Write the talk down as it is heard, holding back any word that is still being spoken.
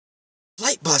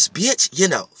Flight bus, bitch. You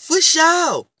know, for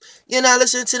sure. You're not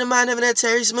listening to the Mind of an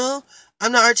Terry Smooth.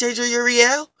 I'm the Archangel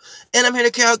Uriel, and I'm here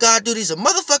to carry out God duties and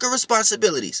motherfucking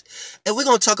responsibilities. And we're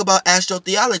going to talk about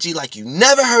astrotheology like you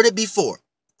never heard it before.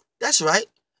 That's right,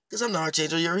 because I'm the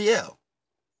Archangel Uriel.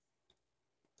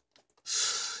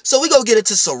 So we're going to get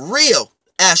into some real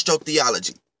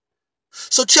astrotheology.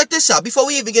 So check this out. Before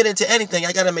we even get into anything,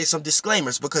 I got to make some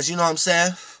disclaimers because, you know what I'm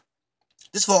saying?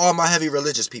 This is for all my heavy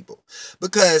religious people.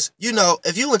 Because, you know,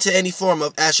 if you went to any form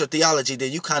of astrotheology, then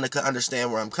you kind of could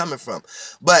understand where I'm coming from.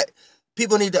 But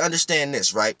people need to understand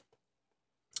this, right?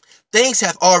 Things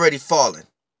have already fallen.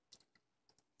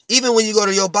 Even when you go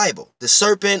to your Bible, the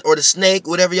serpent or the snake,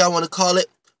 whatever y'all want to call it,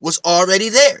 was already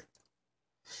there.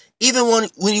 Even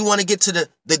when you want to get to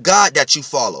the God that you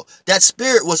follow, that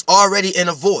spirit was already in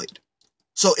a void.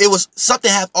 So it was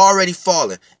something have already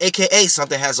fallen, aka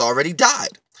something has already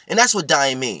died. And that's what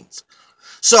dying means.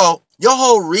 So your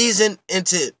whole reason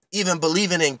into even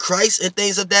believing in Christ and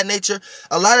things of that nature,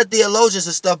 a lot of theologians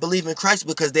and stuff believe in Christ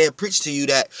because they have preached to you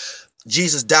that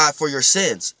Jesus died for your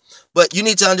sins. But you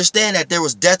need to understand that there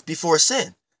was death before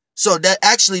sin. So that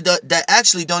actually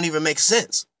don't even make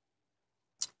sense.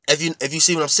 If you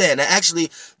see what I'm saying, that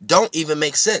actually don't even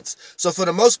make sense. So for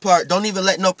the most part, don't even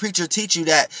let no preacher teach you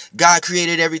that God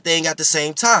created everything at the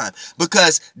same time,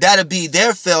 because that'll be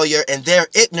their failure and their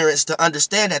ignorance to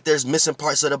understand that there's missing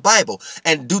parts of the Bible.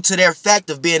 And due to their fact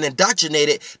of being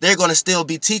indoctrinated, they're going to still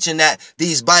be teaching that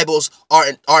these Bibles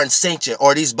aren't sanctioned,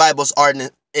 or these Bibles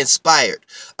aren't inspired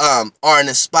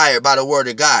by the word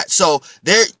of God. So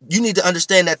you need to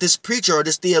understand that this preacher or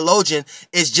this theologian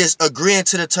is just agreeing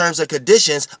to the terms and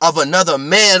conditions of another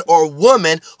man or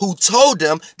woman who told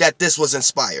them that this was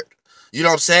inspired. You know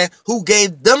what I'm saying? Who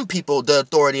gave them people the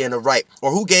authority and the right,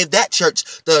 or who gave that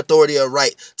church the authority and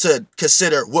right to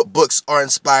consider what books are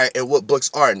inspired and what books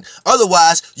aren't.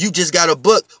 Otherwise, you just got a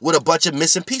book with a bunch of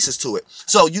missing pieces to it.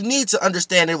 So you need to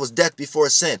understand it was death before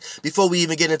sin. Before we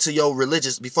even get into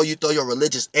before you throw your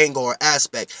religious angle or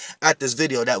aspect at this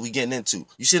video that we getting into.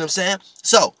 You see what I'm saying?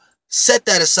 So set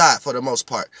that aside for the most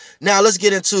part. Now let's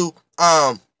get into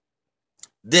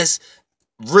this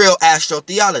real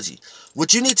astrotheology.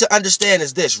 What you need to understand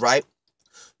is this, right?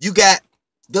 You got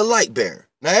the light bearer.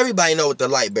 Now, everybody know what the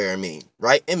light bearer means,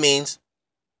 right? It means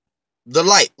the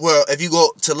light. Well, if you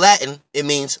go to Latin, it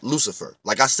means Lucifer.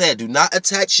 Like I said, do not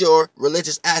attach your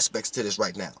religious aspects to this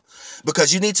right now.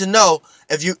 Because you need to know,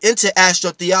 if you're into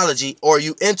astrotheology, or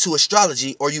you into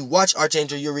astrology, or you watch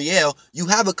Archangel Uriel, you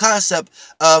have a concept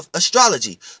of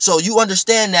astrology. So you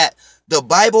understand that the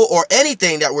Bible or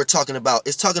anything that we're talking about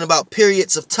is talking about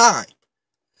periods of time.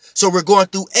 So we're going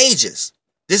through ages.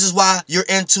 This is why you're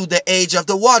into the age of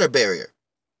the water barrier,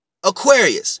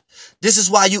 Aquarius. This is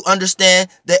why you understand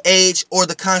the age or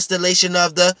the constellation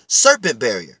of the serpent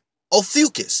barrier,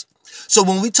 Ophiuchus. So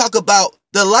when we talk about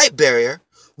the light barrier,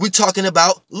 we're talking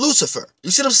about Lucifer.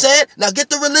 You see what I'm saying? Now get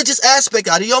the religious aspect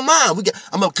out of your mind. Because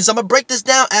I'm going to break this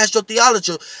down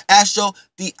astrotheology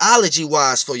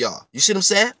wise for y'all. You see what I'm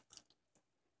saying?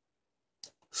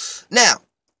 Now,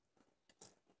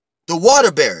 the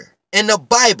water barrier in the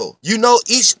Bible, you know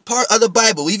each part of the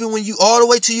Bible, even when you all the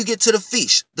way till you get to the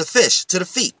fish to the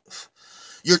feet.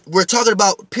 We're talking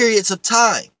about periods of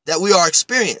time that we are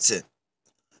experiencing.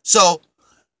 So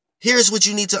here's what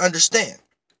you need to understand,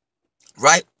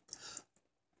 right?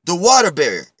 The water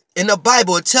barrier in the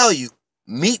Bible will tell you,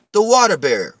 meet the water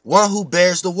barrier, one who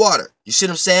bears the water. You see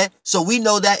what I'm saying? So we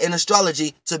know that in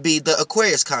astrology to be the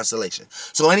Aquarius constellation.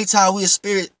 So anytime we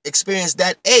experience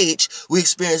that age, we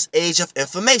experience age of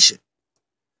information.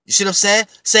 You see what I'm saying?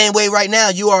 Same way right now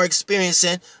you are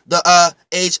experiencing the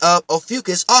age of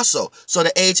Ophiuchus also. So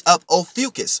the age of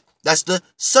Ophiuchus, that's the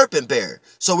serpent bearer.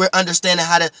 So we're understanding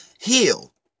how to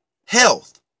heal,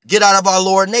 health, get out of our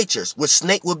lower natures, which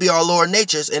snake would be our lower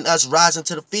natures, and us rising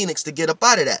to the phoenix to get up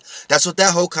out of that. That's what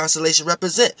that whole constellation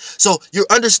represents. So you're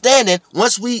understanding,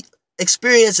 once we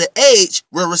experience an age,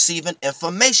 we're receiving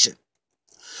information.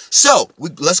 So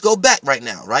let's go back right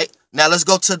now, right? Now let's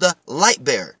go to the light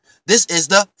bearer. This is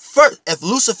the first. If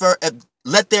Lucifer,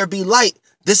 let there be light,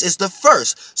 this is the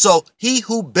first. So he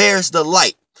who bears the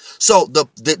light. So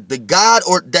the God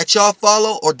or that y'all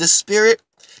follow, or the spirit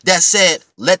that said,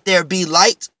 let there be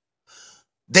light,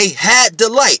 they had the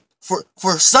light.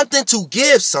 For something to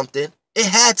give something, it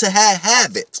had to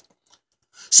have it.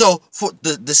 So for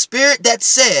the spirit that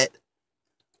said,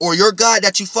 or your God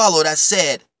that you follow that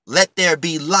said, let there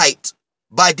be light,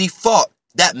 by default,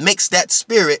 that makes that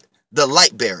spirit the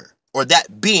light bearer, or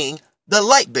that being the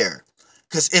light bearer,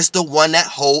 because it's the one that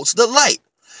holds the light.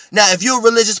 Now, if you're a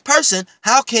religious person,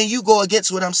 how can you go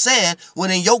against what I'm saying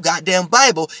when in your goddamn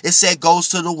Bible it said goes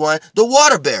to the one, the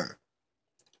water bearer?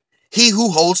 He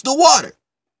who holds the water.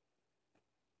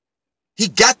 He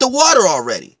got the water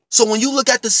already. So when you look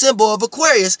at the symbol of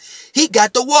Aquarius, he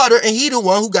got the water and he the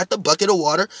one who got the bucket of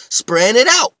water spraying it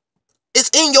out. It's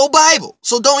in your Bible.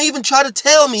 So don't even try to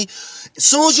tell me. As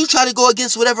soon as you try to go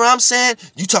against whatever I'm saying,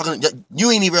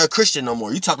 you ain't even a Christian no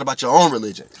more. You talking about your own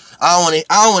religion. I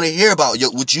don't want to hear about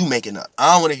what you making up.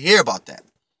 I don't want to hear about that.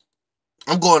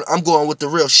 I'm going with the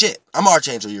real shit. I'm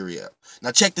Archangel Uriel.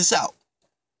 Now check this out.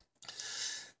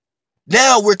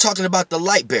 Now we're talking about the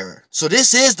light bearer. So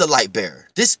this is the light bearer.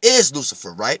 This is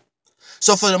Lucifer, right?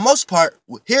 So for the most part,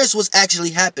 here's what's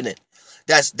actually happening.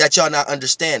 That y'all not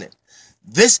understanding.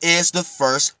 This is the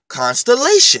first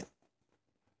constellation.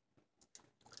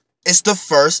 It's the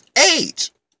first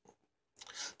age.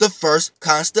 The first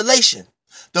constellation.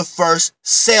 The first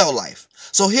cell life.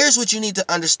 So here's what you need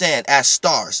to understand as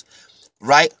stars,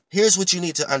 right? Here's what you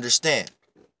need to understand.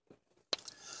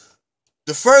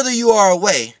 The further you are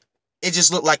away, it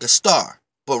just looked like a star.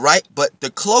 But the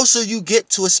closer you get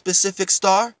to a specific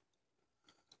star,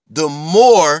 the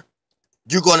more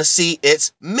you're going to see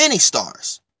its many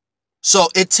stars. So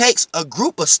it takes a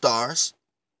group of stars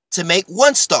to make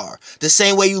one star. The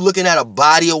same way you're looking at a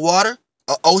body of water,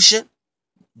 an ocean.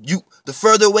 The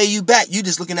further away you back, you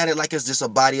just looking at it like it's just a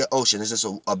body of ocean. It's just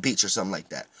a beach or something like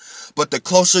that. But the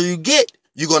closer you get,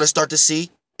 you're going to start to see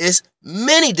it's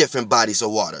many different bodies of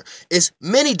water. It's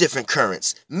many different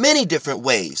currents, many different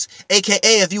waves. AKA,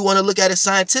 if you want to look at it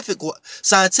scientific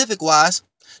wise,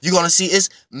 you're going to see it's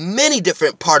many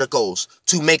different particles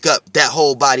to make up that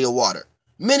whole body of water.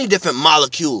 Many different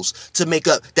molecules to make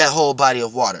up that whole body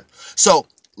of water. So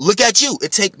look at you.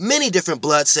 It takes many different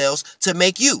blood cells to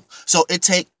make you. So it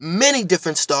takes many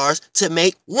different stars to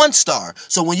make one star.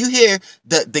 So when you hear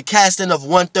the casting of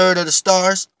 1/3 of the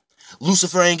stars,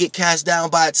 Lucifer ain't get cast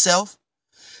down by itself.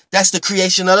 That's the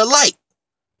creation of the light.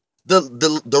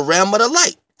 The realm of the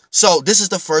light. So this is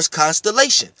the first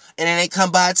constellation. And it ain't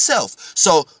come by itself.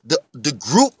 So the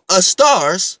group of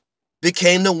stars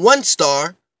became the one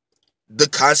star. The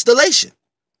constellation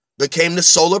became the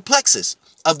solar plexus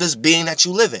of this being that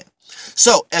you live in.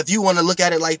 So if you want to look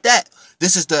at it like that,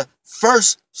 this is the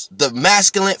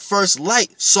masculine first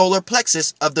light solar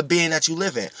plexus of the being that you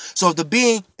live in. So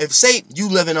if say you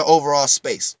live in an overall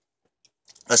space,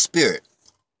 a spirit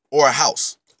or a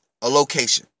house, a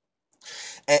location,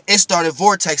 and it started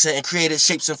vortexing and created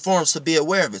shapes and forms to be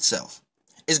aware of itself,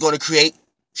 it's going to create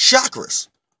chakras.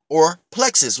 Or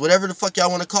plexus, whatever the fuck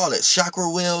y'all want to call it. Chakra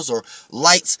wheels or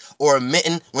lights or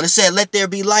emitting. When it said let there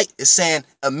be light, it's saying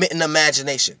emitting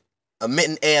imagination.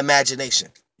 Emitting a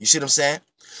imagination. You see what I'm saying?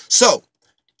 So,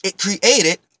 it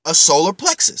created a solar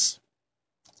plexus.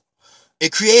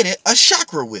 It created a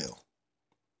chakra wheel.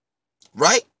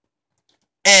 Right?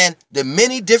 And the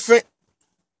many different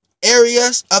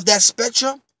areas of that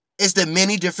spectrum is the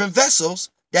many different vessels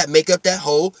that make up that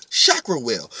whole chakra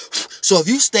wheel. So if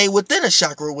you stay within a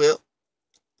chakra wheel,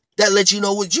 that lets you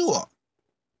know what you are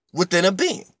within a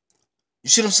being. You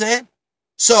see what I'm saying?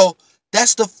 So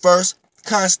that's the first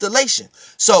constellation.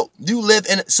 So you live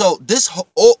in, so this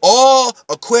all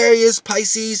Aquarius,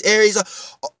 Pisces, Aries,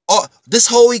 this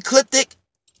whole ecliptic.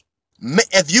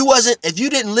 If you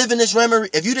didn't live in this realm,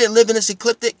 if you didn't live in this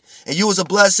ecliptic, and you was a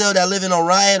blood cell that lived in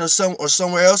Orion or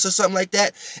somewhere else or something like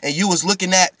that, and you was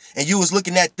looking at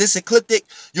this ecliptic,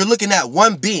 you're looking at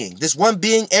one being. This one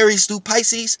being, Aries through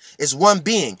Pisces, is one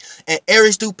being, and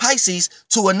Aries through Pisces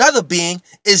to another being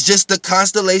is just the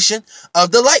constellation of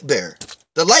the light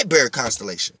bearer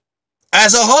constellation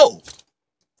as a whole.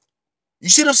 You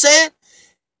see what I'm saying?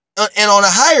 And on a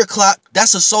higher clock,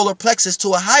 that's a solar plexus to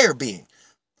a higher being.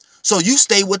 So you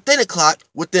stay within a clock,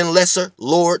 within lesser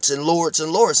lords and lords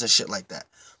and lords and shit like that.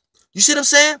 You see what I'm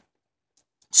saying?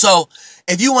 So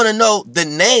if you want to know the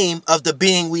name of the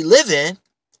being we live in,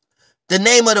 the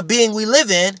name of the being we live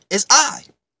in is I.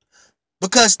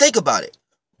 Because think about it.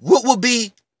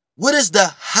 What is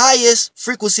the highest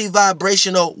frequency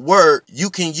vibrational word you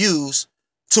can use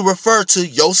to refer to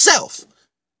yourself?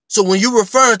 So when you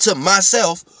refer to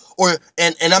myself,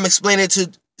 and I'm explaining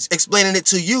it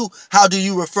to you, how do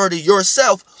you refer to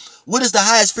yourself? What is the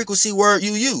highest frequency word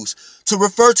you use to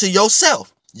refer to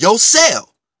yourself? Your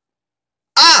cell.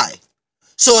 I.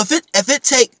 So if it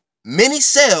take many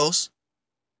cells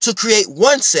to create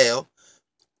one cell,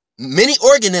 many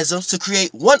organisms to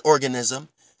create one organism,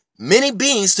 many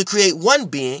beings to create one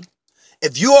being,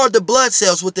 if you are the blood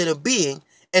cells within a being,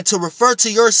 and to refer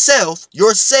to yourself,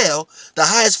 your cell, the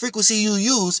highest frequency you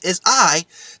use is I,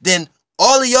 then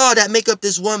all of y'all that make up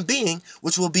this one being,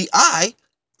 which will be I,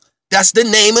 That's the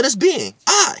name of this being,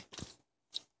 I.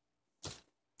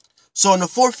 So in the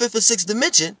fourth, fifth, and sixth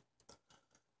dimension,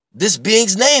 this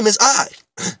being's name is I.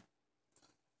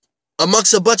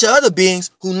 Amongst a bunch of other beings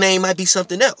whose name might be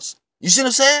something else. You see what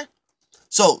I'm saying?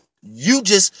 So you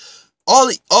just,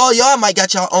 all y'all might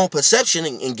got your own perception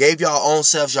and gave y'all own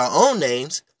selves your own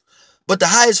names. But the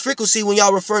highest frequency when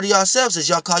y'all refer to yourselves is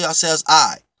y'all call yourselves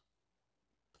I.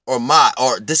 Or my,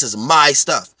 or this is my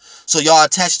stuff. So y'all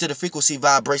attach to the frequency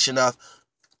vibration of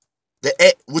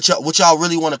the what y'all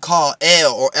really want to call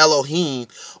El or Elohim,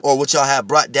 or what y'all have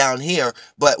brought down here.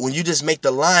 But when you just make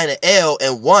the line of El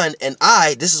and one and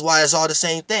I, this is why it's all the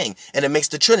same thing. And it makes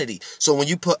the Trinity. So when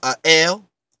you put a El,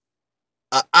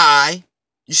 a I,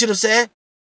 you see what I'm saying?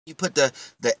 You put the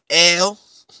El,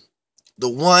 the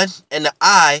one, and the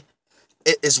I,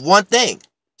 it's one thing.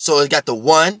 So it got the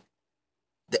one,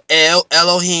 the El,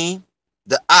 Elohim,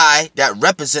 the I that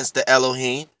represents the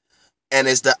Elohim, and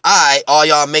it's the I, all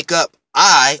y'all make up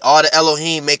I, all the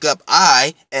Elohim make up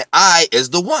I, and I is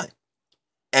the one.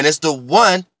 And it's the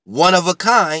one of a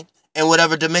kind in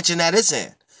whatever dimension that it's in.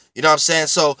 You know what I'm saying?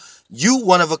 So you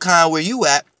one of a kind where you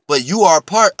at, but you are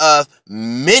part of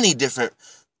many different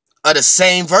of the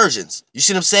same versions. You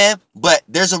see what I'm saying? But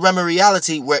there's a realm of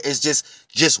reality where it's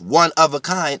just one of a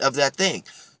kind of that thing.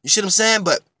 You see what I'm saying?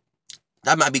 But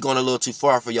that might be going a little too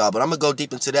far for y'all, but I'm going to go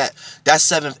deep into that. That's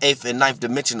 7th, 8th, and 9th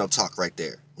dimensional talk right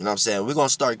there. You know what I'm saying? We're going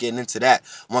to start getting into that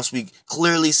once we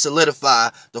clearly solidify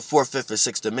the 4th, 5th, and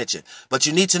 6th dimension. But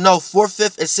you need to know 4th,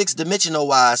 5th, and 6th dimensional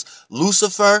wise,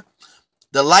 Lucifer,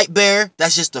 the light bearer,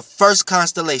 that's just the first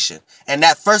constellation. And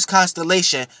that first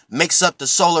constellation makes up the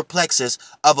solar plexus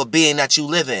of a being that you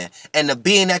live in. And the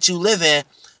being that you live in,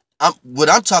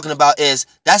 what I'm talking about is,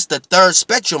 that's the third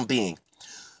spectrum being.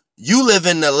 You live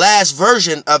in the last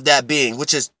version of that being,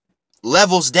 which is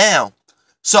levels down.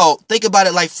 So think about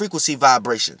it like frequency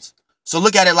vibrations. So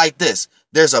look at it like this.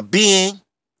 There's a being,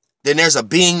 then there's a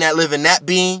being that live in that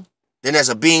being, then there's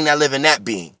a being that live in that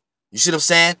being. You see what I'm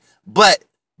saying? But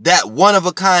that one of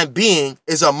a kind being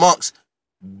is amongst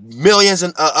millions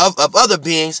of other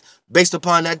beings based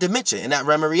upon that dimension and that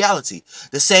realm of reality.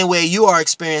 The same way you are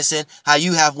experiencing how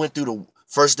you have went through the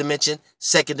first dimension,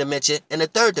 second dimension, and the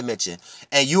third dimension.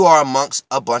 And you are amongst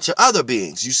a bunch of other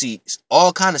beings. You see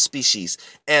all kind of species,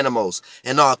 animals,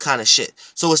 and all kind of shit.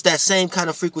 So it's that same kind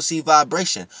of frequency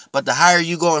vibration. But the higher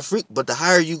you go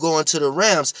into the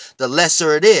realms, the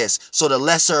lesser it is. So the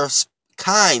lesser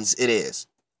kinds it is.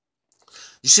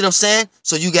 You see what I'm saying?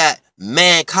 So you got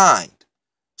mankind.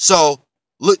 So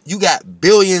look, you got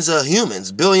billions of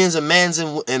humans, billions of men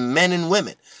and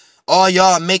women. All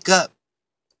y'all make up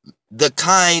the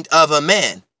kind of a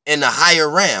man in the higher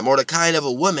realm, or the kind of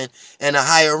a woman in a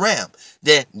higher realm.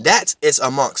 Then that is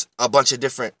amongst a bunch of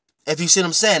different, if you see what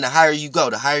I'm saying, the higher you go,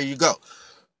 the higher you go.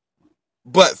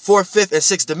 But 4th, 5th, and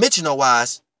 6th dimensional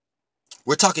wise,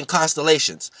 we're talking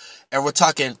constellations, and we're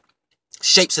talking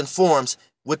shapes and forms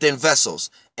within vessels.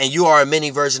 And you are a mini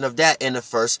version of that in the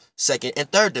first, second,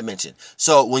 and third dimension.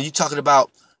 So when you're talking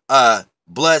about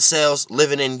blood cells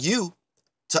living in you,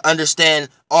 to understand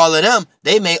all of them,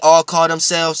 they may all call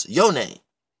themselves your name.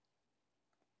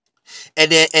 And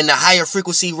then in the higher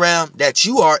frequency realm that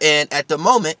you are in at the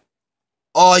moment,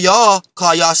 all y'all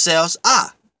call yourselves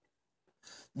I.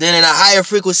 Then in a higher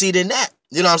frequency than that,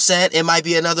 you know what I'm saying? It might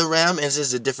be another realm, and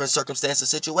it's a different circumstance and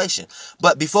situation.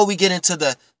 But before we get into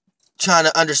the trying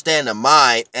to understand the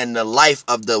mind and the life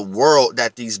of the world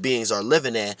that these beings are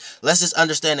living in, let's just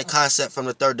understand the concept from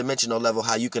the third dimensional level,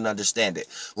 how you can understand it.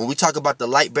 When we talk about the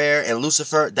light bearer and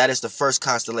Lucifer, that is the first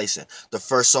constellation, the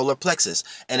first solar plexus.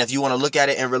 And if you want to look at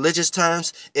it in religious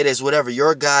terms, it is whatever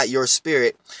your God, your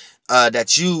spirit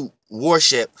that you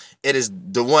worship, it is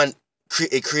the one.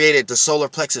 It created the solar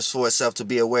plexus for itself to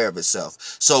be aware of itself.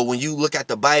 So when you look at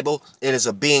the Bible, it is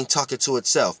a being talking to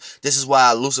itself. This is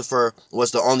why Lucifer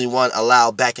was the only one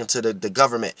allowed back into the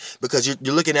government, because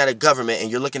you're looking at a government, and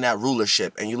you're looking at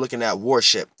rulership, and you're looking at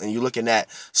warship, and you're looking at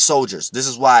soldiers. This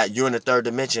is why you're in the third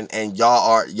dimension, and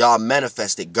y'all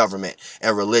manifested government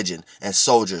and religion and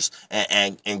soldiers,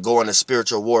 and going to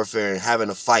spiritual warfare and having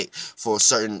a fight for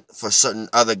certain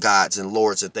other gods and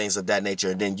lords and things of that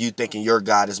nature. And then you thinking your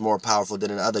God is more powerful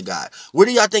than another God. Where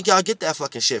do y'all think y'all get that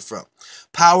fucking shit from?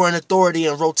 Power and authority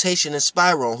and rotation and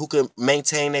spiral, who can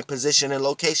maintain their position and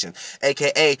location,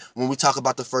 aka when we talk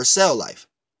about the first cell life,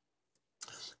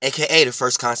 aka the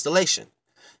first constellation,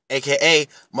 aka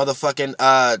motherfucking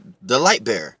the light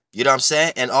bearer. You know what I'm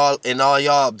saying? And all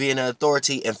y'all being an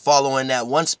authority and following that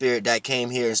one spirit that came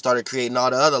here and started creating all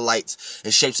the other lights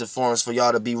and shapes and forms for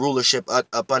y'all to be rulership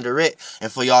up under it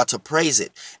and for y'all to praise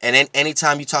it. And then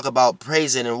anytime you talk about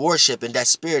praising and worship, and that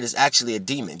spirit is actually a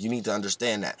demon. You need to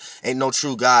understand that. Ain't no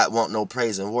true God want no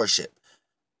praise and worship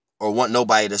or want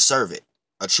nobody to serve it.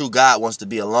 A true God wants to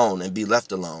be alone and be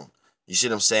left alone. You see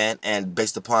what I'm saying? And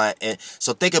based upon, and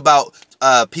so think about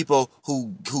people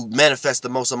who manifest the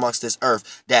most amongst this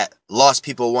earth that lost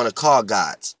people want to call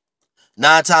gods.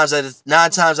 Nine times out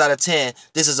of 10,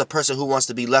 this is a person who wants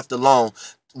to be left alone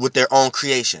with their own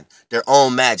creation, their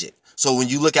own magic. So when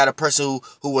you look at a person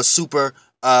who was super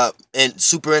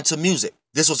into music,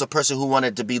 this was a person who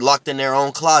wanted to be locked in their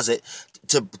own closet.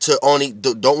 To only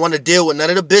don't want to deal with none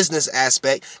of the business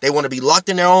aspect. They want to be locked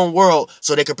in their own world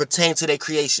so they can pertain to their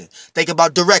creation. Think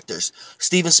about directors,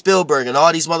 Steven Spielberg and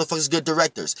all these motherfuckers, good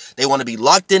directors. They want to be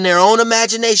locked in their own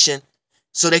imagination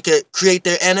so they could create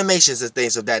their animations and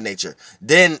things of that nature.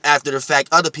 Then after the fact,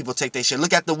 other people take their shit.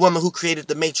 Look at the woman who created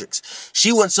the Matrix.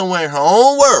 She went somewhere in her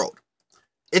own world.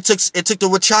 It took the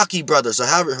Wachowski brothers, or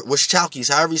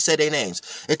Wachowskis, however you say their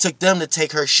names. It took them to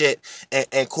take her shit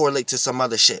and correlate to some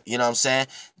other shit. You know what I'm saying?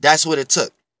 That's what it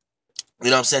took. You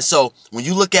know what I'm saying? So when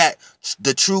you look at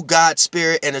the true God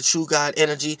spirit and the true God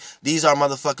energy, these are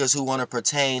motherfuckers who want to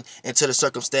pertain into the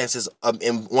circumstances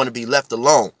and want to be left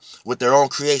alone with their own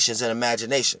creations and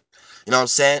imagination. You know what I'm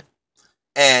saying?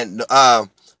 And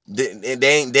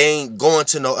they ain't going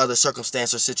to no other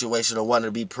circumstance or situation or wanting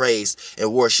to be praised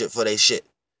and worshipped for their shit.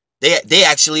 They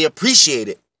actually appreciate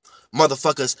it.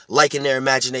 Motherfuckers liking their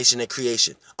imagination and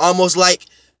creation. Almost like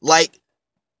they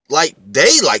like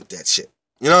that shit.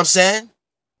 You know what I'm saying?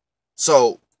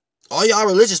 So, all y'all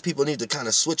religious people need to kind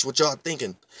of switch what y'all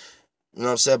thinking. You know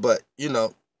what I'm saying? But, you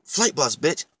know, flight bus,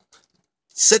 bitch.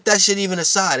 Set that shit even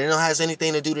aside. It don't have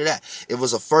anything to do to that. It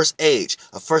was a first age,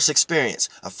 a first experience,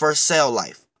 a first cell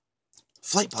life.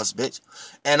 Flight bus, bitch.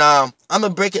 And I'm gonna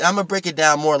break it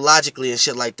down more logically and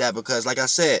shit like that, because like I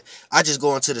said, I just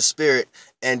go into the spirit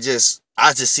and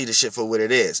I just see the shit for what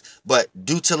it is. But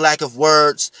due to lack of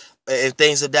words and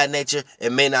things of that nature,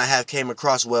 it may not have came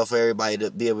across well for everybody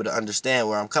to be able to understand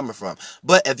where I'm coming from.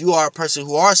 But if you are a person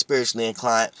who are spiritually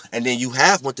inclined, and then you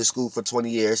have went to school for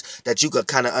 20 years, that you could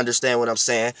kind of understand what I'm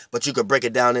saying, but you could break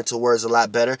it down into words a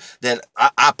lot better, then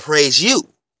I praise you.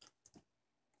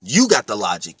 You got the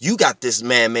logic. You got this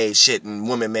man-made shit and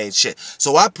woman-made shit.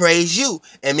 So I praise you.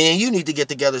 And me and you need to get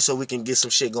together so we can get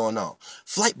some shit going on.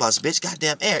 Flight bus, bitch.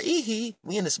 Goddamn air.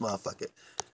 We in this motherfucker.